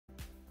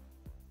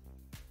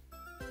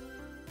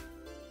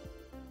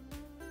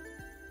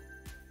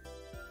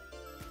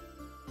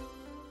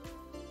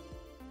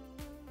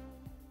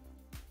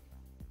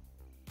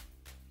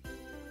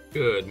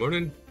Good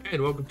morning,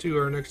 and welcome to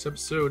our next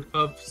episode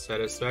of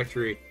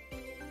Satisfactory.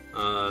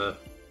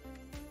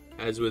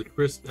 As with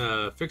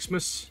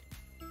FICSMAS,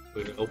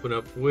 we're going to open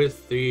up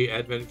with the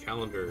Advent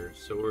calendar.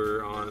 So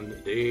we're on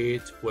day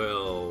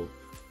 12.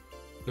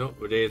 No,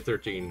 we're day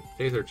 13.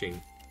 Day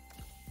 13.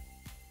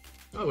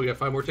 Oh, we got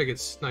 5 more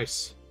tickets.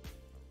 Nice.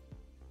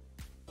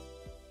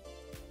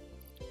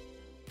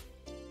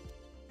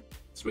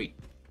 Sweet.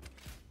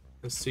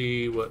 Let's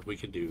see what we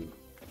can do.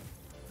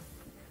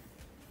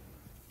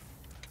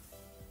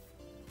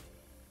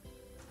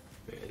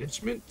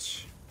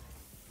 Management.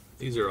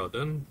 These are all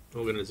done.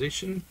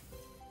 Organization.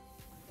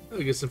 Oh,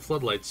 we get some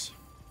floodlights.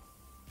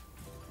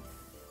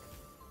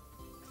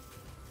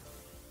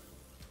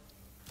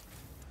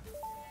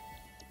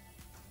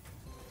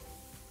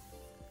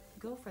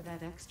 Go for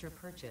that extra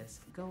purchase.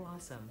 Go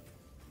awesome.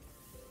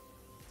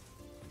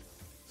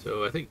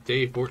 So I think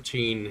day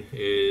 14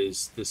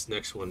 is this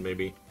next one,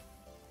 maybe.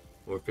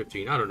 Or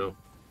 15. I don't know.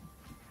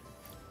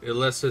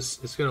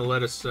 It's going to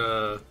let us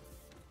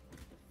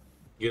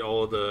get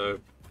all of the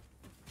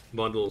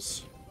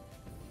bundles.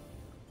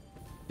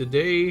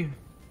 Today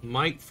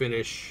might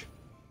finish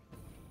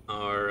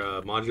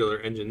our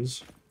modular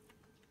engines.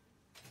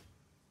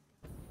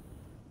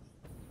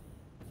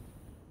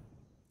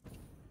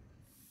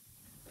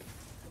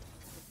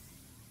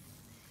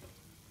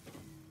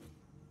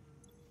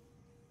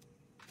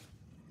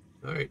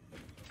 All right.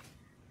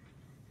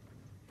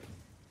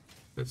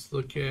 Let's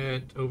look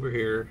at over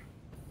here.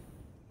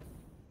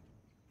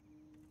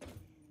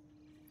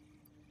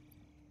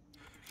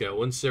 Got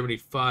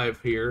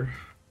 175 here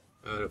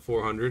out of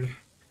 400.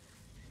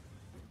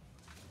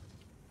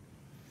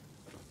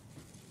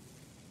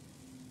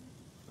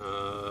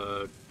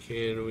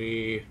 Can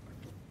we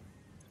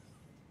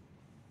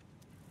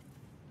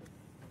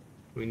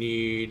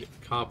need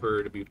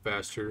copper to be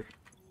faster.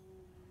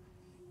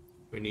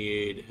 That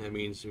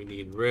means we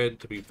need red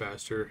to be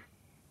faster.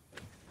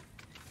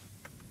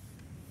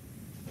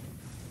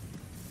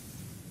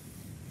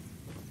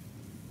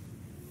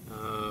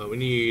 We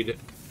need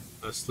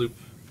a sloop.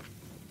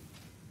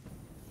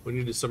 We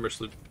need a summer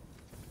sloop.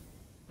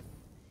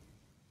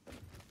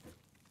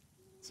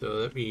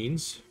 So that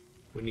means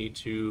we need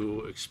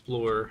to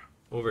explore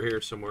over here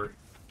somewhere.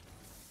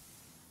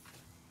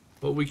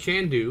 What we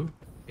can do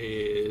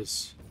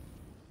is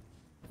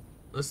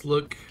let's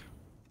look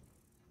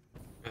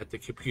at the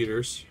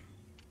computers.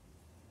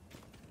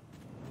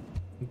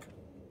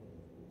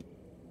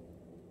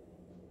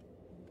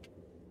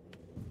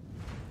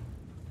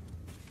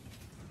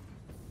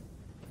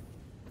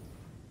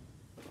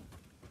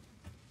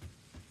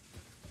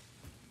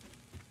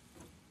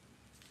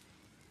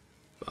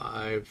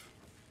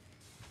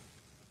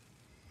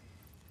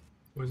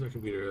 Where's that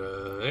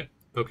computer?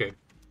 Okay.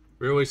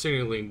 Railway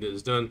signaling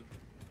is done.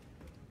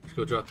 Let's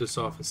go drop this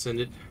off and send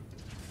it.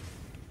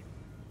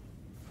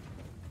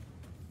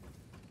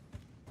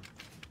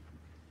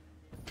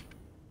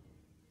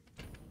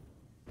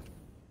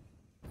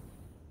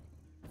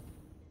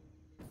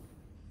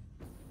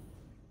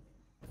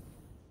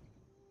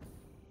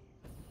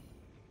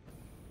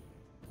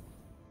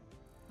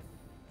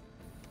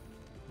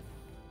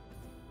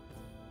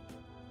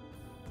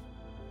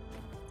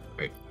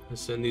 Alright,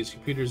 let's send these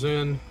computers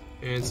in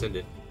and send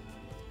it.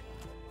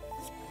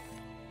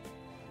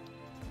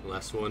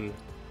 Last one.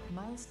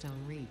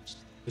 Milestone reached.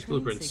 Just Train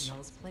blueprints.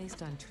 signals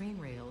placed on train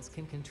rails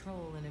can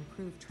control and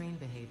improve train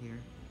behavior.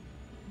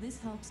 This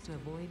helps to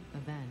avoid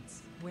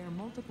events where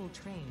multiple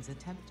trains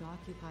attempt to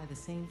occupy the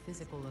same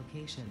physical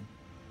location.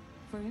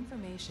 For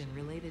information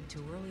related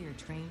to earlier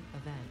train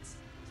events,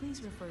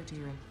 please refer to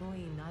your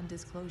employee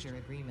non-disclosure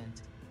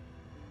agreement.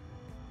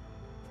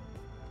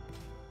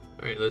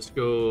 Alright, let's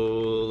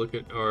go look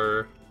at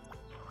our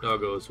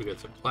doggos. We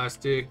got some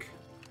plastic.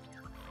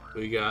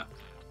 We got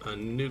a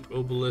nuke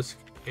obelisk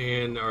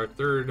and our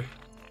third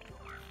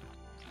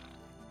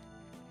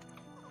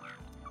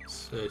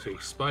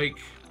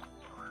spike,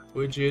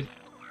 widget,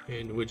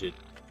 and widget.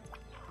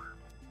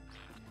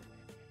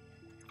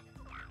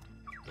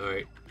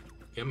 Alright,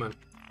 come on.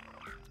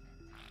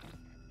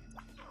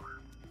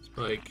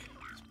 Spike,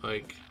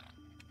 spike.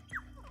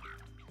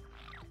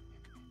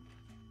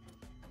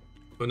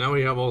 But now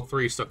we have all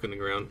 3 stuck in the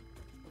ground.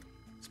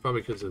 It's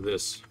probably because of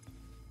this.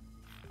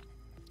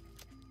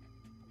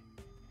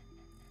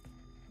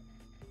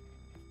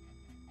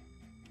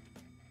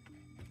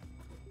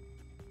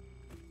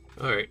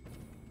 Alright.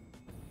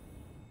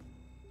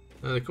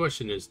 Now the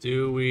question is,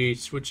 do we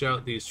switch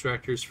out these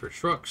tractors for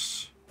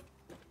trucks?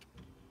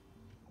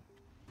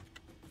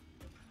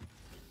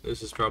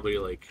 This is probably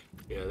like,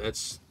 yeah,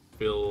 that's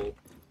full.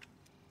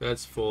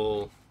 That's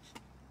full.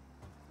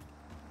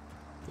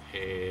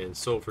 And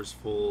sulfur's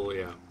full,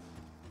 yeah.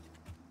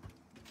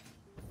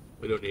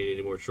 We don't need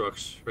any more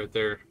trucks right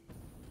there.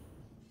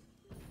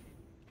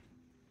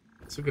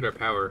 Let's look at our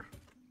power.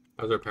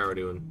 How's our power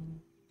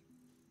doing?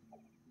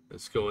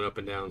 It's going up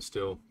and down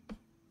still.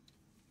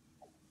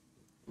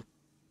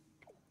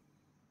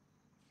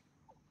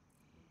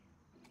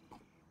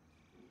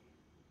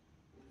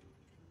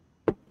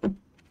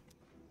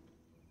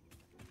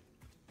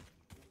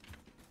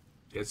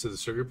 Gets to the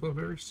sugar plum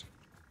first.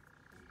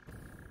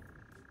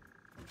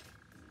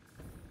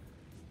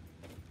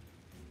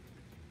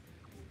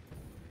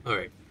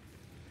 Alright.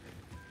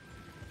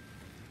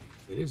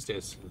 It is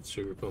dancing with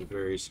sugar plum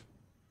berries.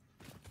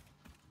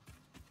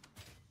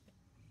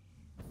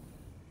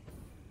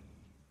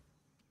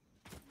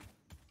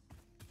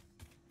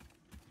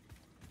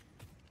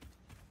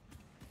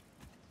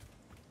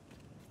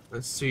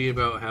 Let's see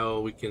about how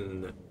we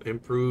can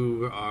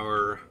improve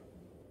our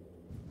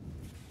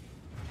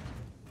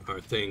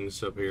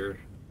things up here.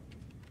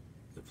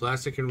 The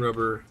plastic and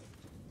rubber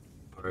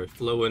are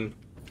flowing.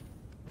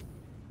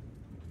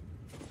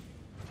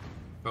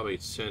 Probably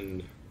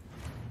send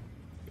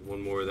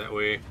one more that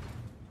way.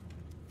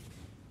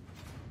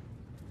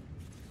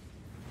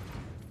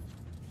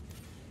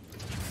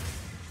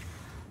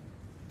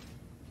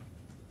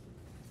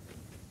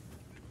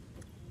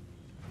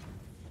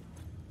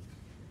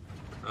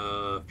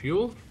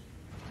 Fuel?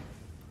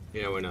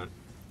 Yeah, why not?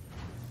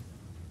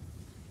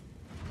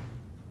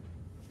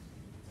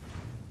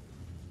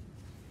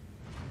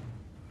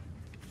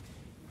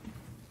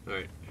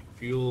 Alright,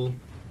 fuel.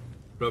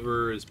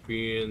 Rubber is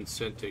being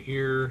sent to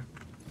here.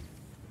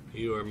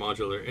 You are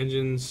modular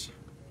engines.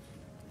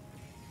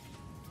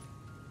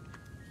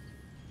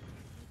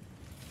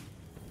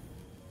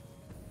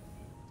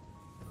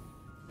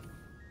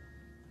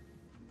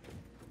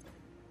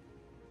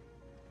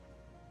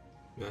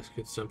 Mass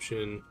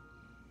consumption.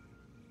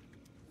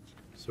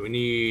 So we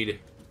need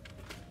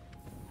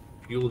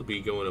fuel to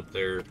be going up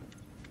there.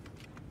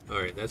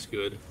 Alright, that's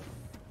good.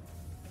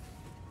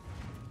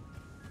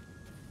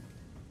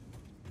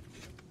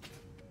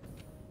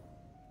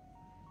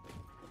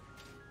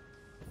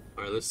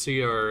 Alright, let's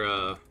see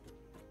our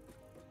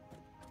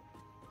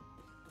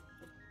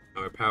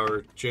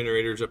power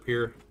generators up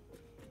here.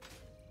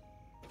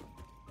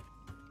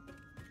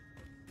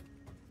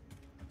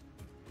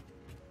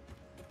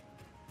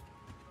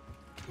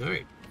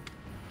 Alright.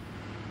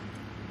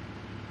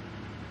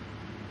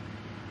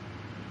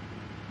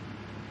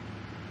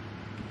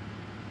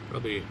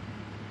 Probably,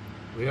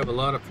 we have a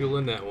lot of fuel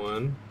in that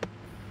one.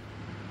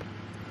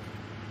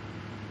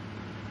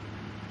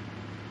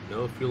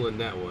 No fuel in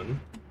that one.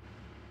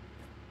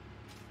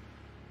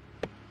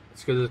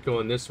 It's because it's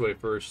going this way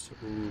first.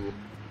 Ooh.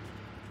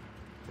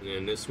 And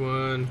then this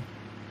one.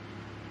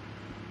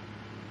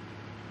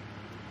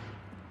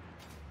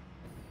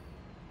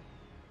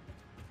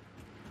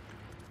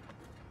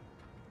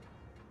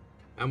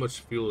 How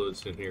much fuel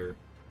is in here?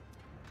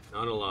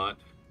 Not a lot.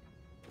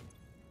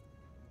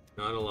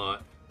 Not a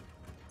lot.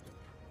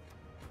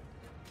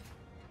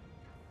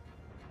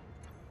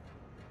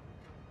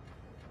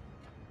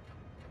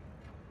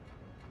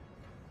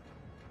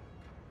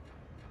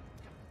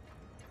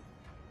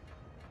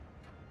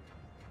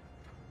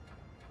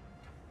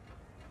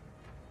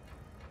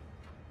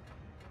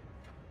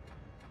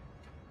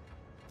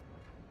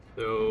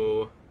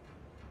 So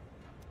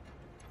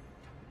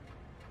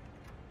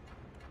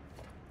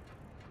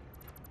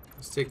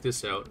let's take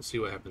this out and see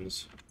what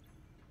happens.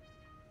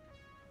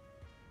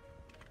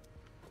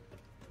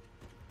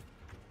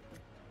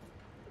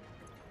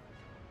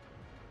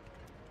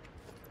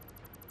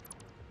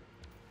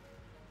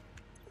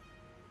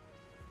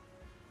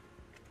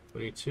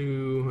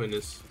 $22, and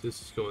this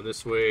is going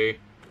this way.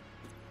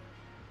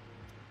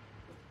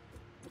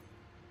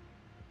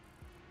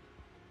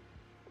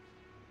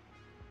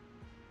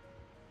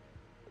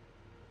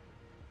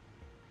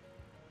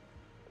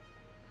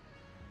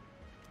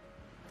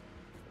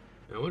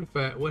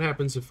 Now what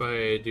happens if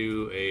I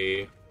do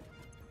a...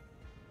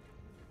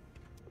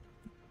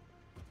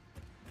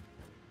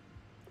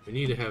 We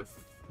need to have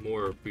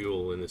more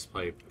fuel in this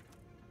pipe.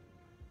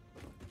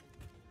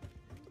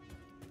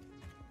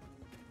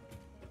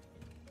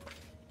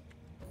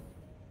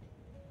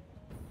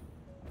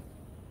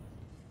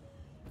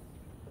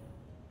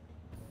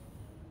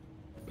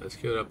 Let's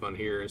get up on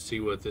here and see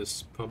what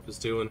this pump is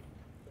doing.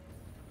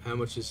 How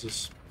much is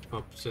this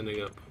pump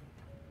sending up?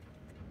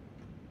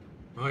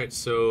 Alright,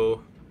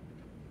 so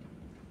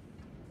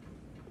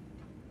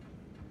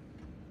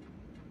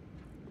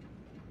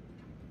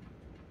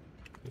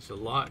there's a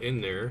lot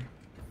in there.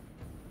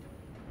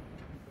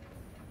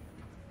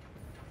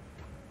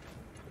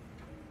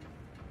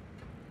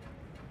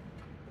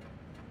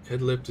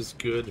 Head lift is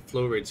good,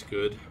 flow rate's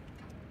good.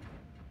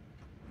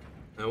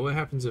 Now what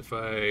happens if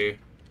I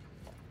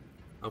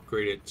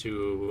upgrade it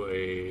to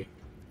a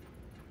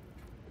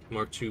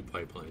Mark II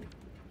pipeline?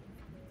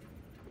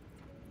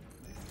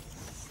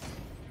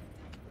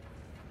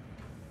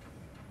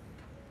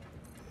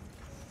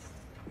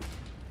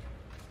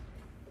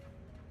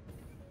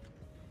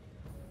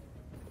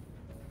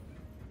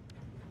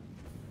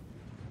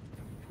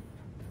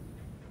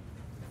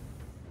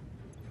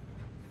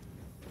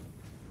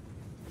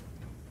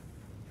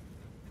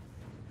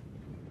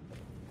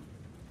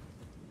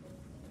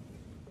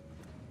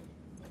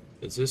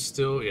 Is this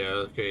still... yeah,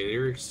 okay,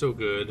 they're still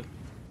good.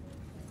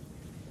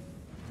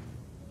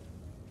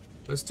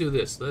 Let's do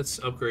this. Let's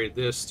upgrade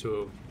this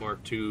to a Mark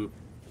II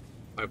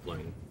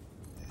pipeline.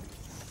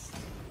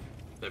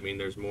 That means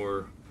there's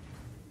more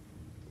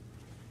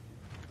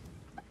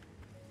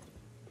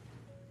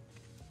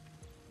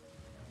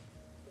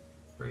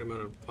Right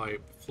amount of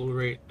pipe. Flow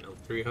rate,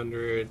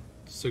 300,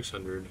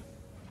 600.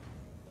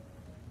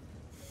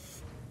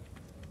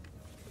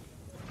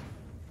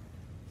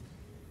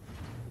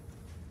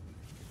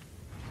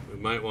 We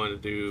might want to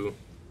do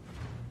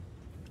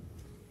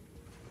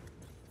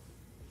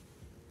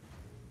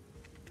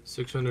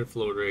 600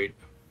 flow rate.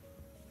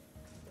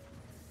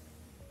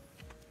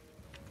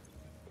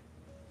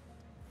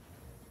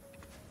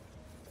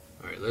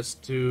 Alright, let's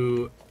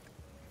do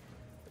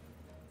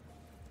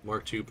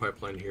Mark II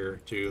pipeline here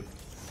too.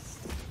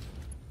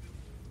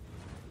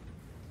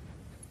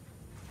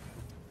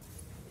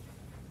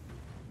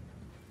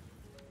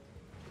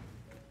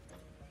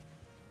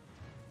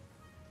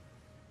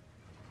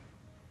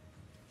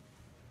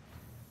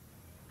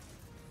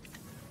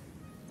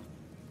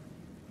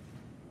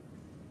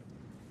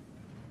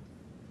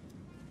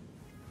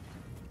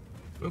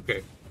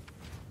 Okay.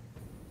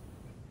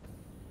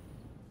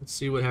 Let's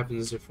see what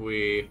happens if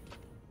we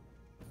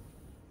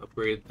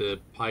upgrade the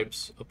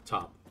pipes up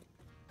top.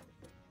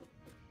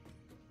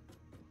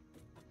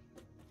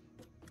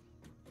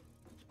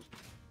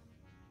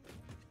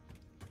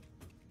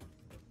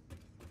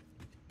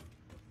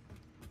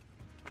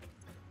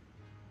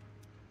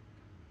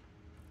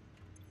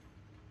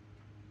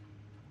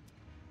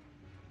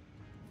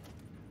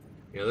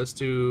 Yeah, let's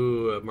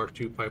do a Mark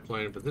II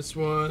pipeline for this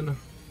one.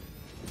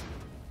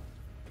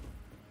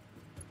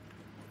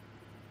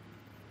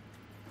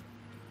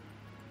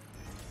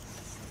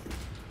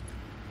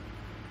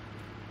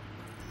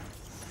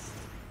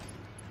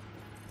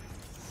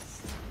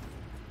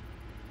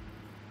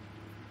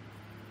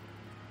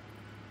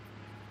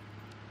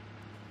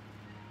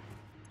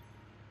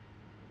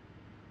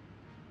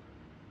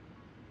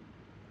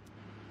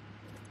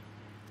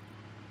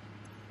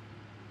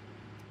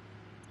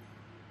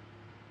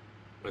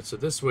 Right, so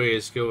this way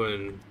is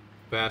going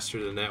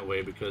faster than that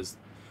way because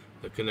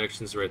the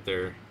connection's right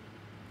there.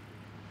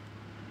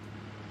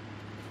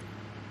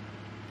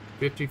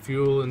 50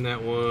 fuel in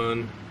that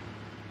one.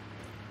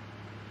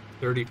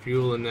 30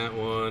 fuel in that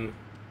one.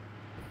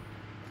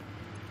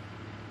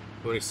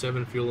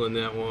 27 fuel in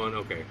that one.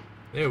 Okay,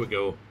 there we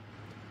go.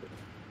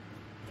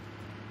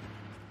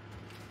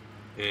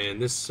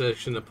 And this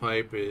section of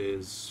pipe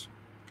is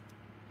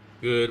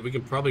good. We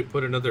can probably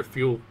put another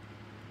fuel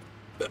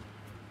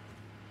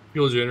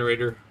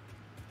generator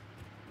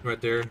right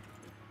there.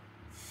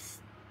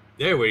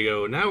 There we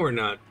go. Now we're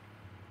not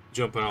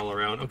jumping all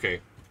around.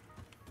 Okay.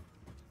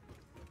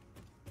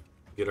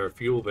 Get our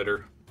fuel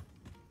better.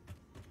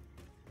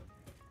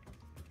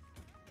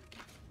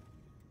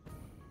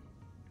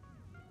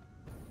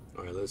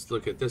 Alright, let's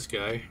look at this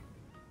guy.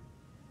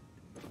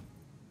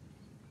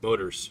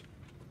 Motors.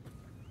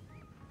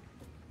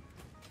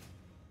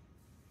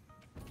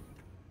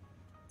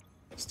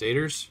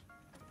 Stators.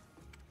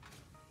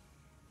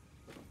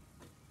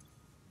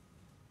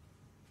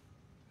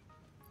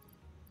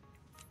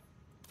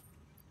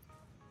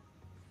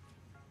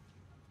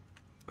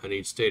 I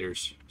need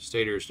stators.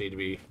 Stators need to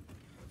be...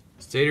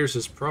 Stators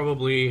is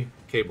probably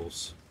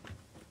cables.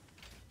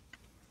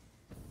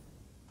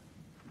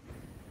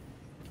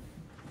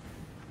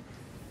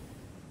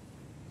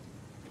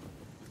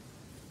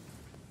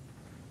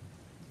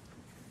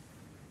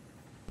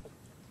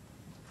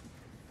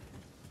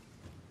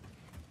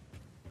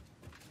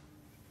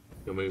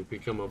 Then we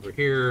come over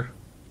here.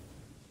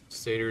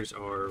 Stators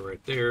are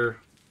right there.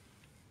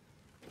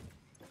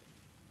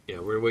 Yeah,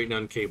 we're waiting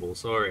on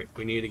cables. Alright,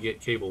 we need to get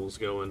cables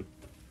going.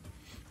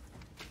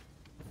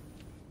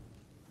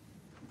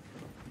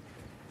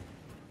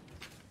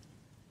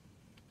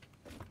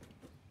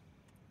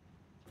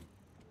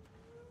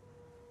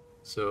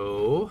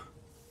 So,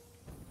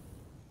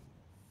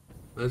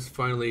 let's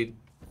finally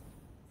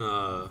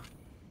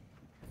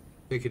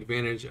take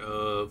advantage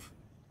of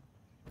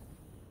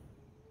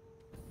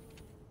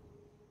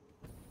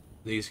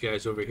these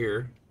guys over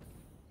here.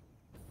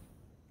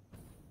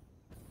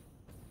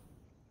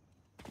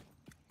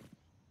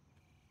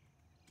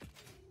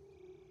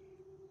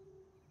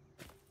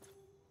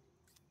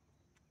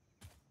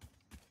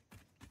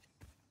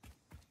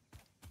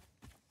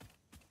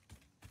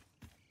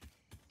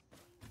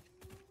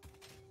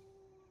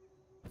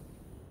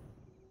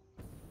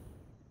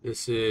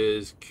 This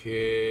is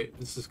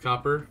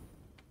copper.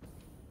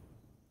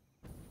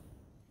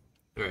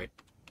 All right.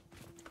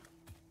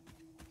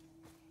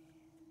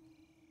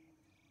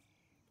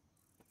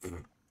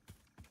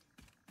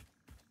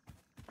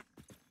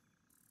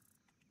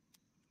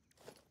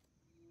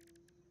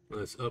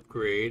 Let's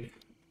upgrade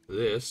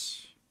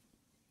this.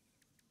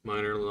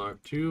 Miner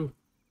lock 2.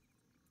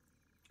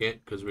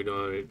 Can't because we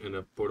don't have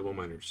enough portable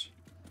miners.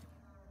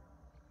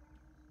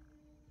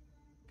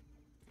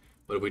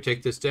 But if we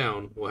take this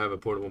down, we'll have a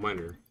portable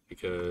miner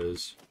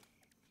because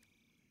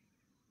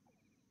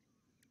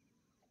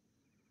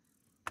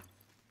if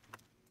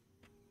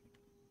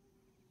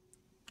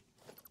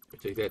we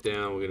take that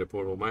down, we'll get a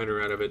portable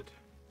miner out of it.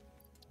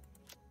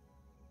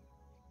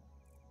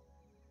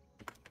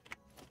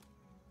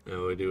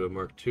 Now we do a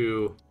Mark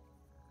II.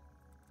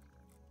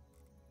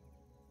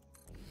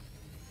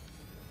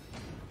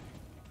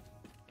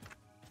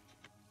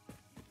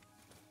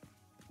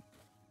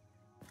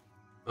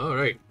 All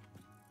right.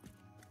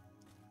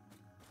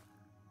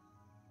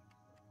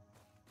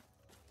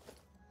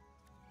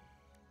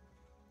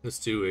 Let's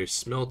do a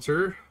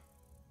smelter.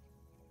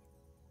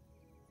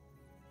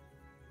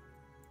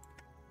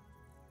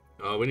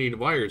 Oh, we need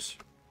wires.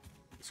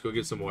 Let's go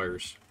get some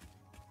wires.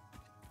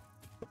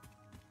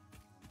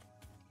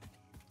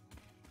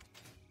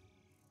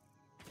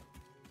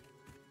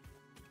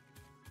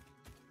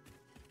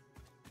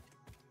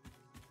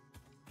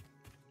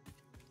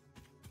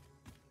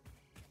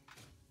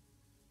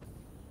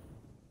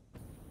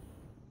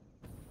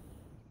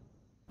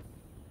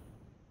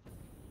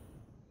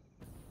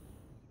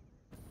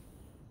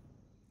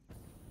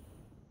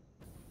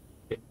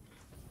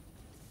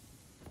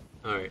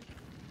 All right.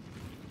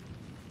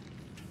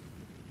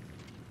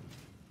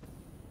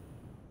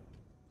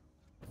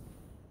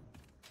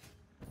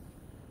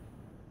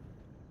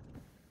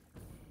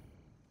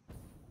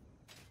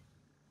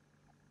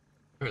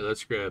 All right,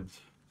 let's grab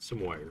some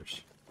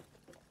wires.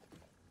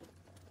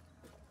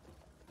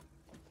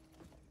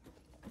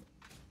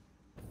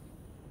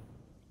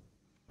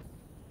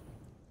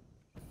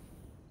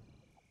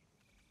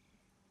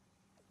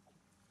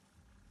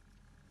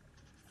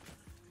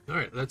 All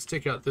right, let's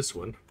take out this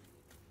one.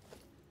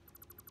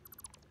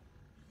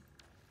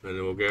 And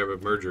then we'll grab a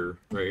merger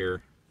right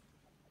here.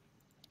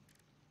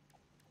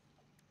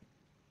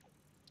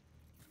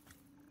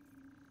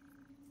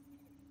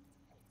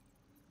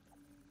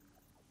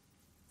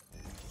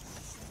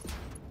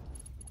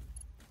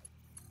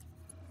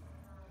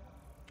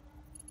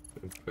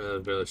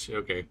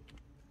 Okay.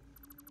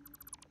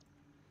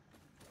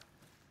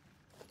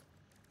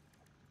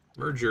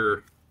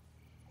 Merger.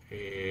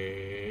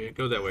 And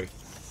go that way.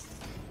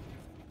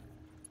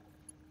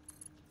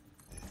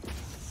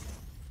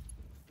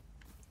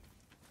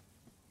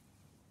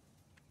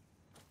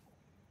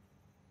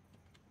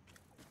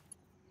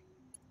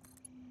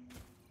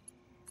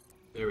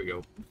 There we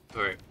go.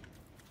 All right.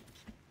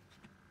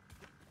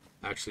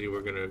 Actually,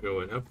 we're gonna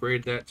go and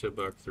upgrade that to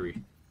Buck 3.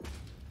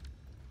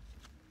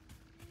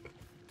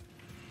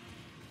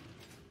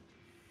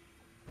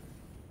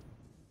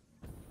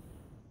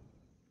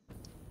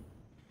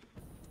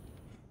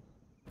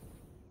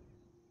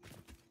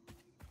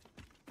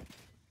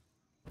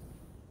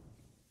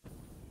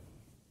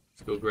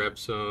 Let's go grab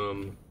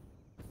some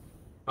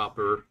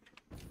copper.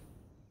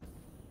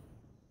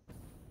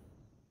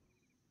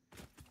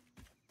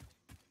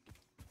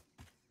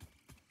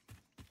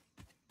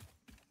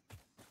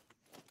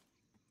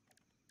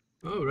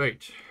 All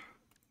right,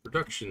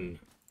 production,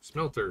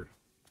 smelter.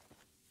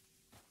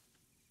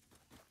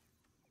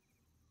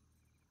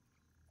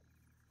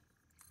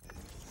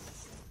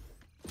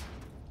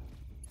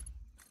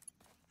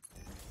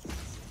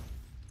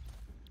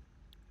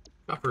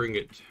 Copper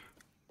ingot.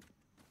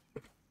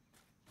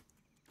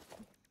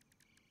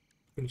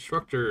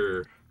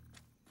 Constructor.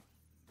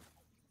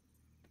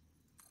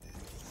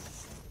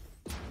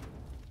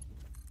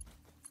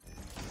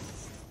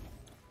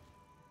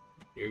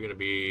 You're gonna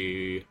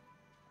be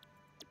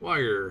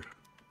wire.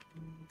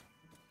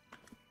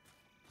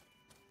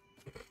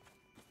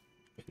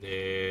 And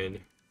then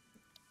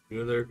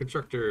another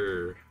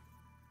constructor.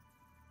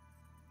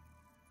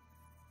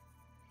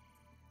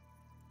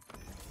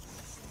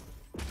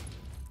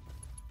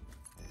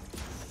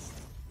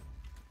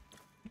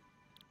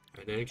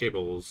 And then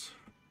cables.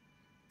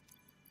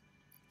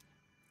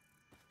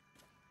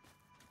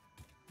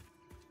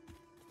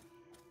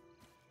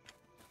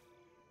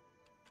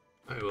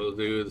 I will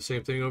do the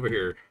same thing over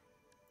here.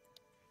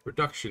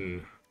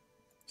 Production,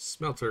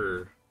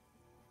 smelter.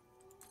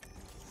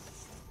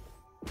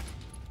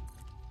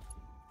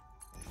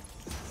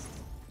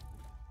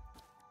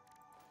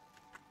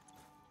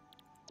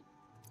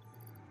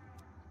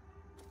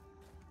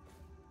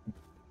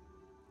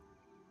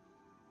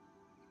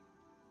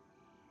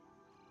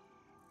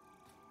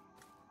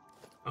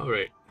 All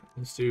right,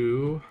 let's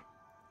do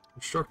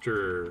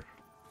constructor.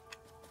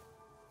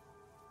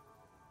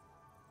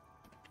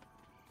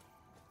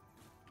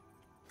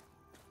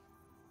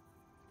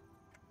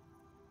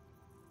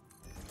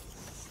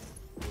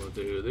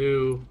 We'll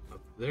do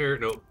up there.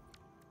 Nope.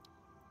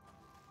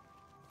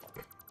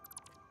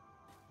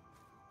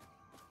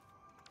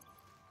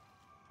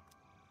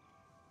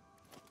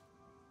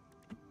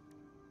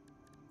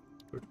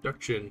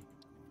 Production.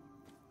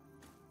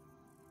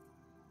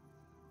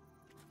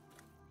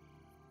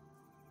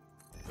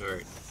 All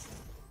right.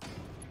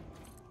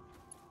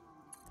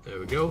 There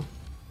we go.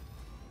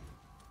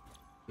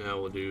 Now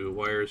we'll do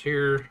wires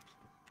here.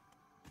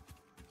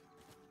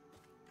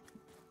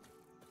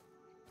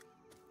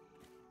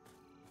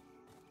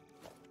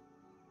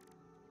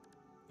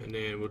 And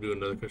then we'll do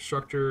another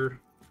constructor.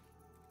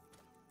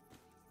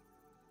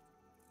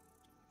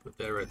 Put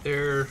that right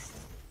there.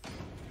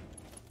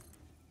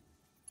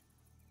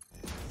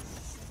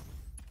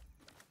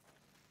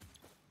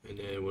 And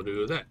then we'll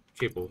do that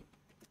cable.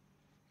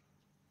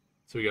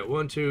 So we got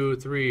 1, 2,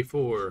 3,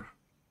 4,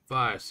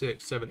 5,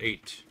 6, 7,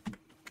 8.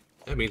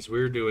 That means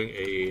we're doing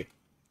a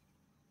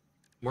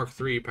Mark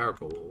III power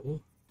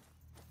pole.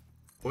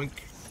 Boink.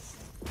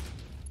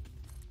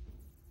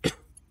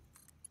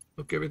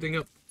 Hook everything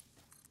up.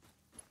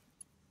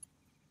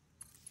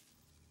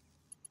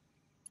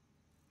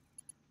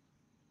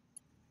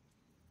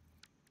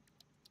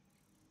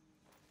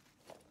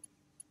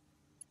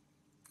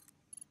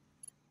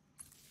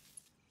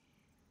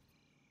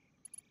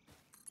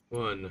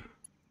 One,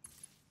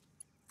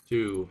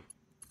 two,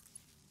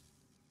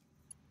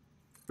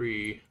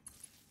 three,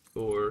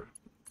 four,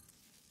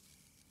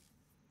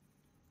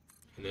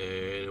 and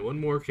then one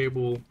more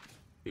cable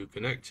to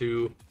connect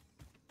to.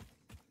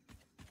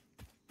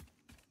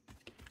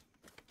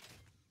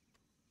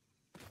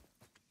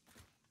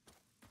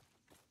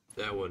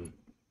 That one.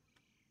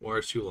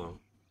 Wire's too long.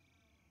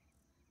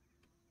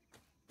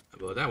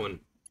 How about that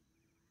one?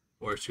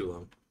 Wire's too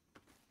long.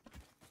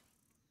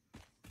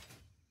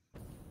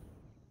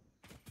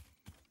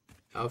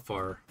 How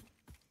far?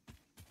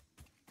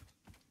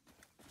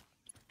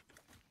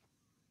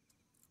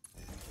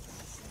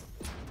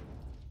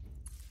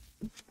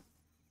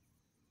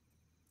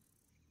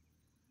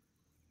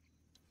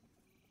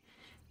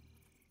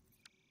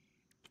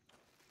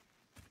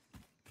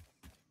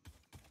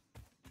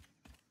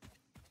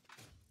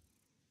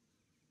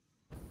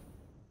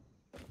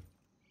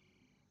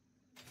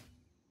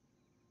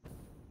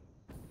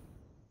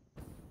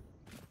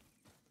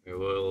 Okay,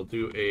 we'll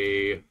do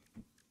a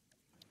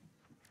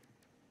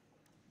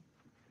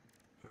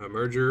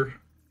merger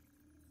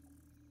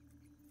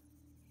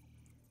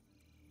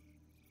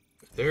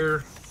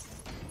there.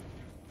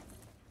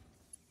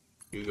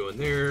 You go in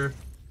there.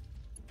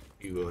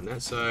 You go on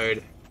that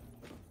side.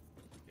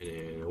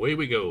 And away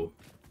we go.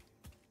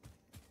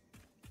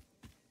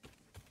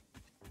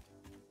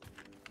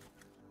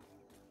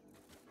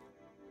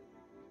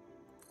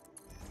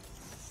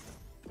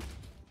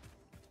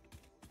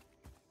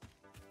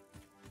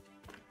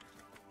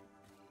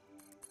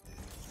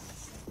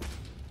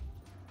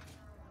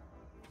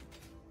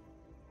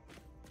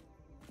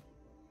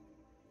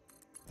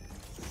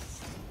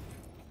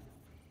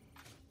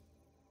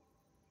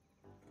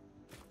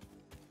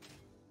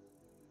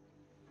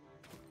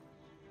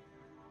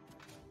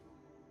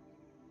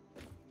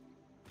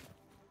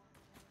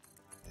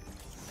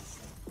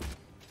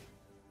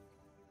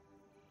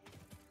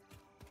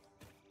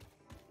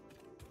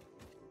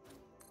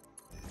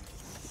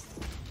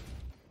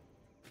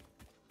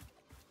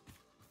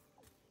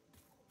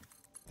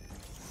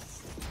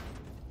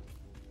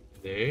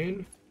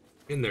 Then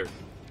in there.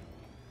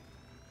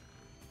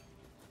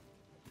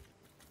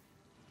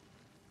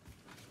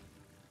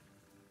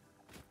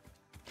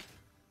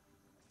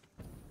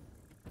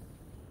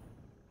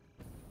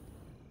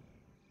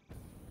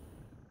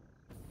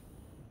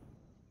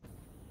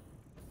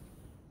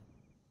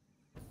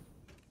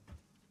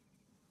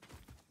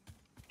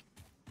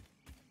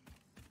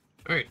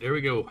 All right, there we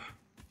go.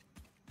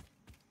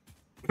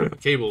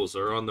 Cables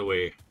are on the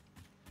way.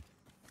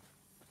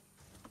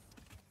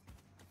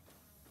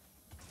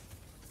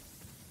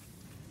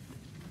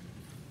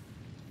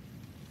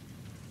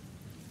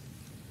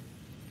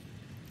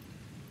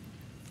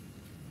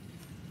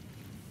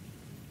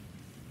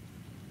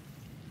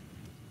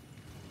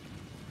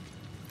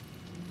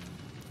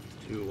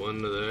 Do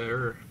one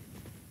there.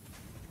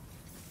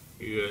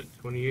 You got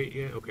 28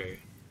 yet? Okay.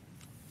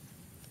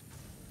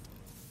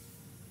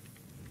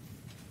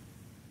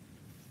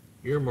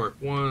 You're Mark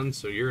 1,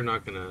 so you're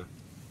not gonna...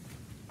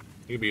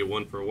 You'd be a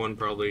 1 for 1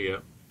 probably,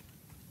 yep.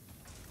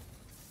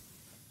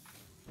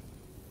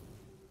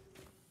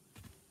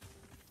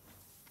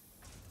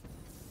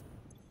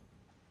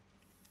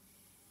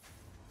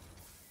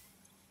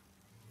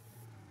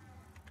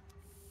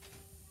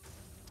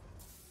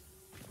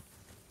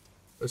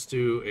 Let's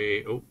do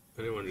a... Oh,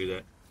 I didn't want to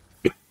do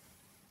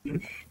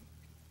that.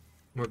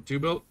 Mark 2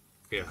 belt?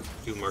 Yeah,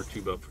 do Mark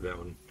 2 belt for that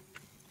one.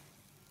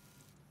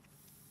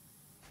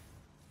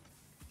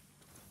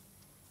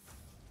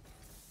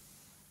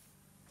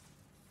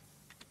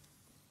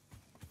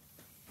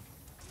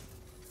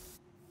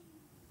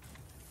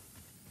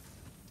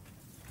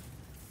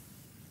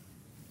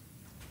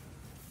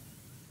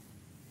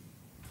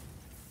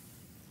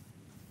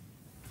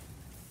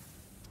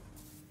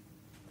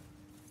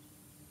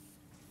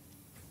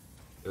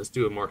 Let's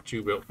do a Mark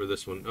II belt for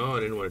this one. Oh, I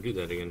didn't want to do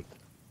that again.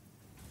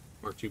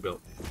 Mark II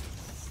belt.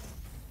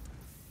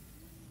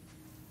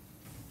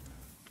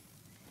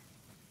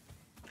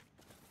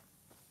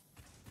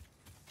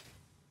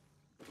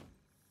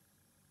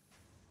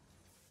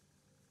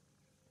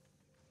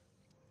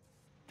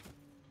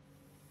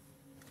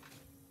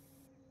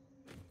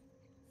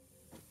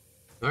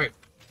 Alright,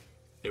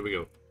 here we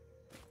go.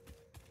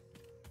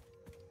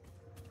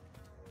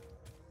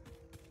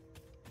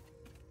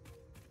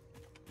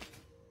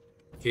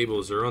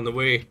 Cables are on the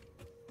way.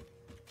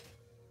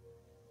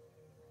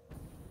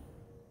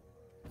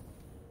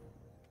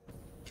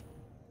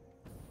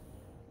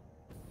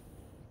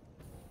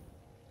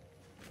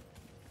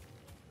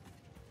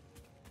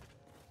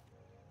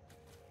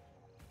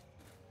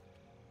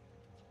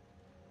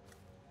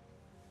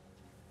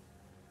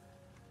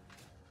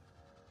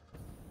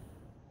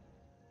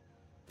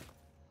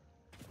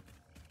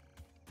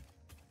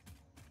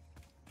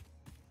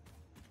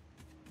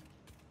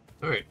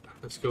 Alright,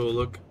 Let's go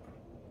look.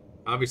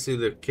 Obviously,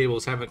 the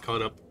cables haven't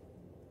caught up.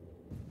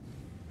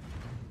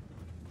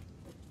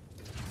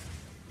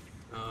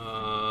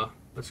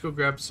 Let's go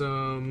grab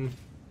some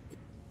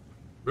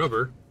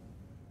rubber.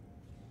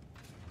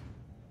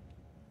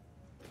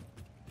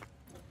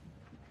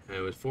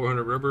 And with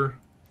 400 rubber,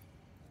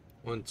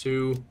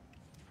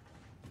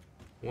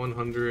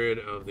 100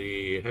 of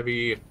the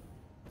heavy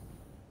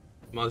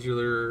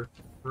modular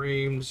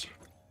frames.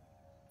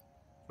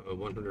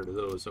 100 of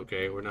those.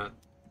 Okay, we're not.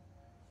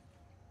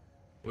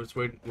 What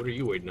are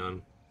you waiting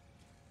on?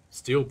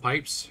 Steel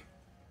pipes?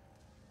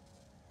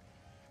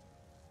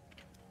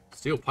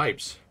 Steel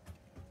pipes.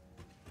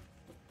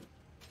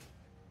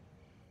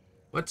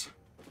 What?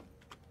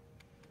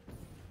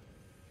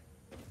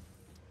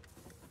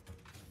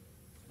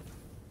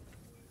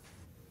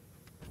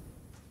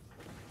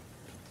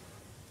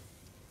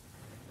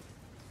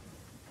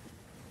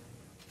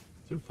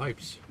 Steel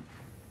pipes.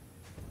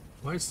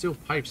 Why is steel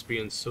pipes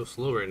being so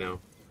slow right now?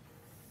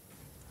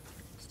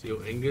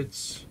 Steel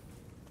ingots.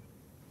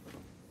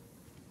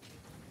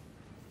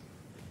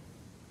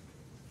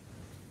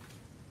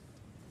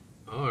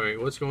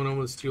 Alright, what's going on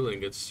with steel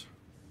ingots?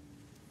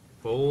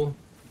 Coal.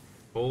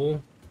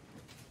 Coal.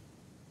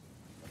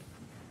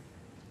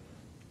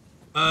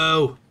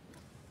 Oh!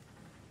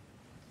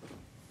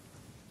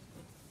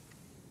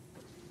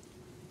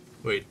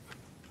 Wait.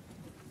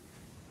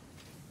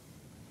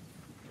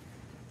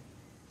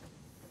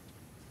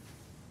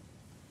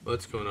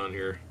 What's going on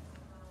here?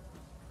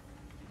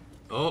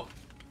 Oh!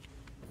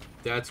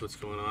 That's what's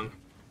going on.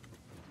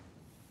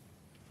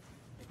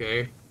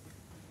 Okay.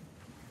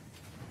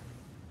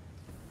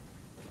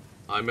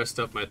 I messed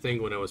up my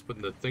thing when I was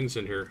putting the things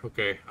in here.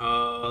 Okay,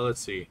 let's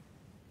see.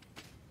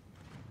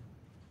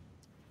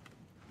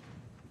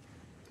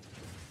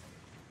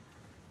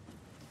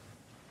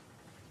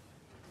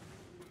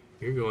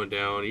 You're going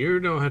down. You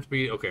don't have to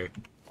be... Okay.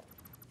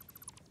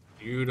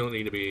 You don't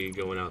need to be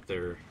going out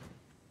there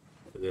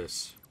for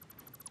this.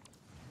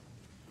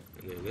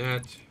 And then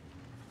that.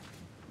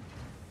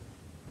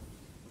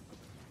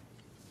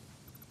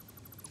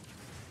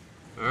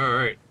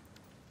 Alright.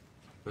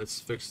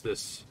 Let's fix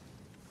this.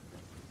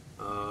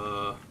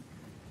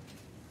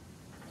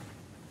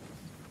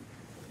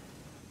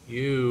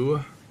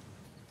 You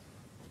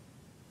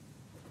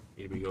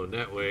need to be going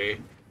that way.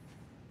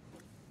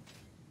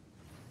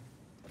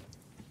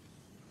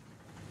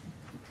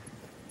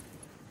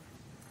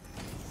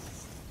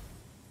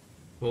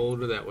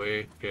 Hold that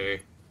way.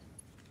 Okay.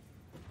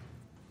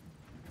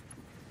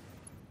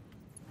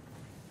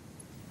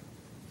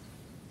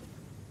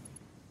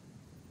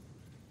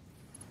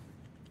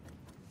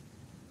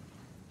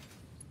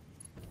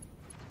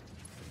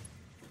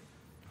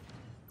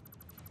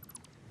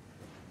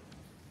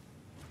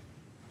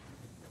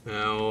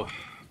 Now,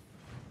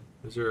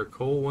 is there a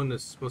coal one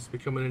that's supposed to be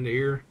coming into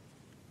here?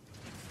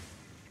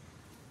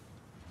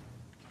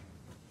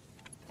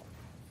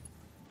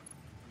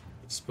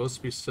 It's supposed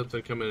to be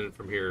something coming in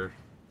from here.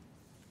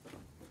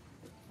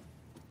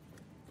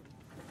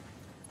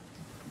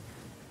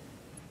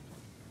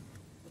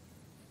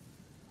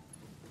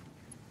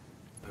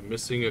 I'm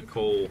missing a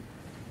coal.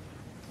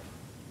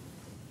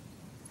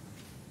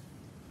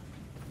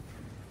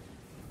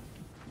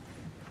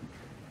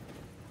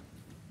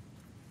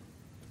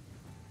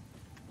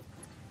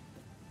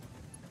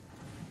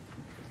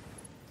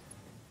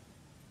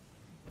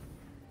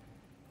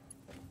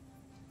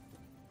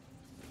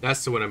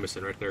 That's the one I'm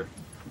missing right there.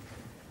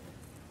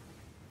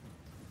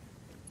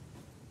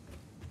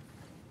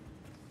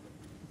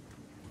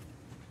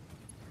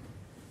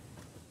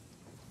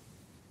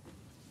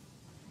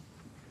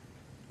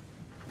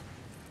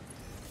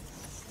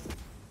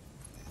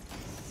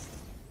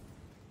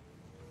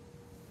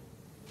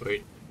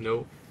 Wait,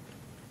 no.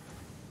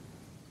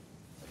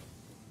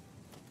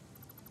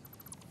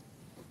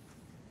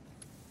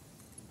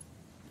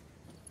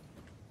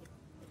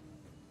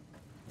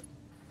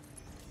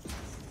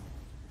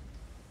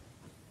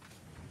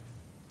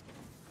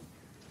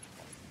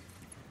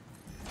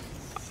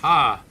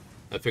 Ah,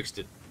 I fixed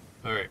it.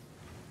 All right.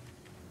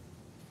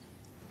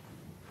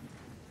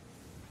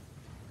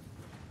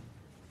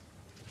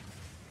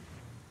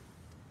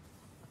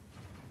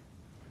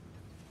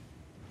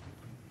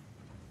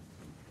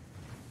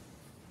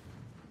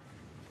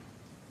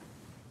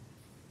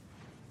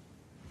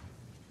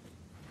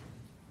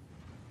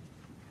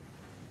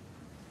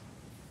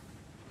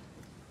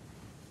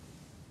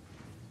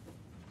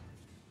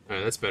 All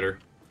right, that's better.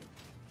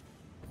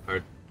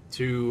 Our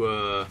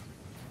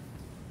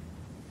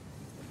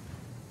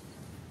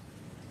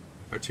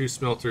two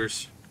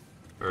smelters,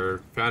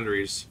 or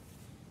foundries.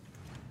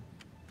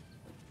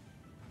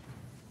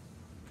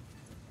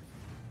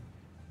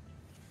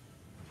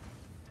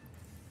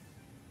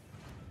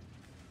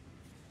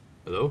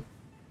 Hello?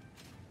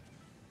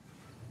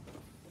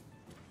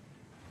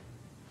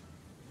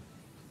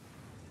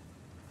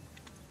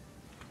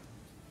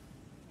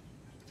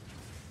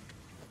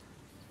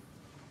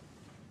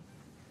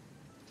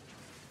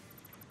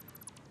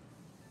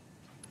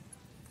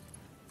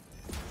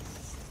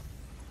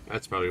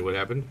 That's probably what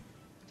happened.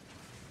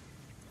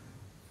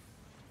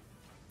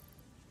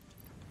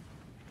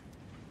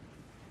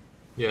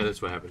 Yeah,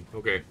 that's what happened.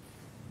 Okay.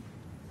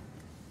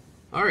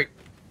 All right.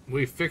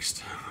 We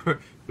fixed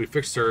we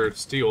fixed our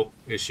steel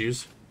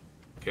issues.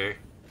 Okay.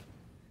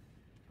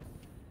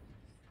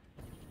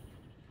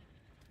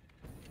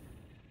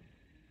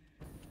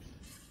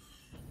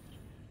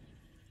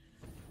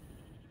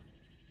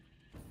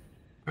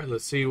 All right,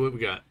 let's see what we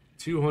got.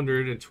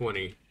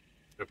 220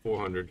 at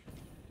 400.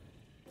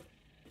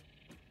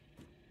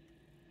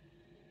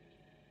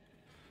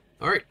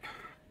 All right.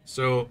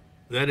 So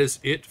that is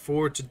it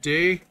for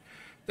today.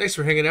 Thanks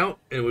for hanging out,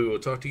 and we will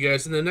talk to you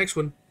guys in the next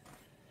one.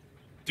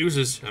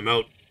 Deuces, I'm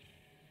out.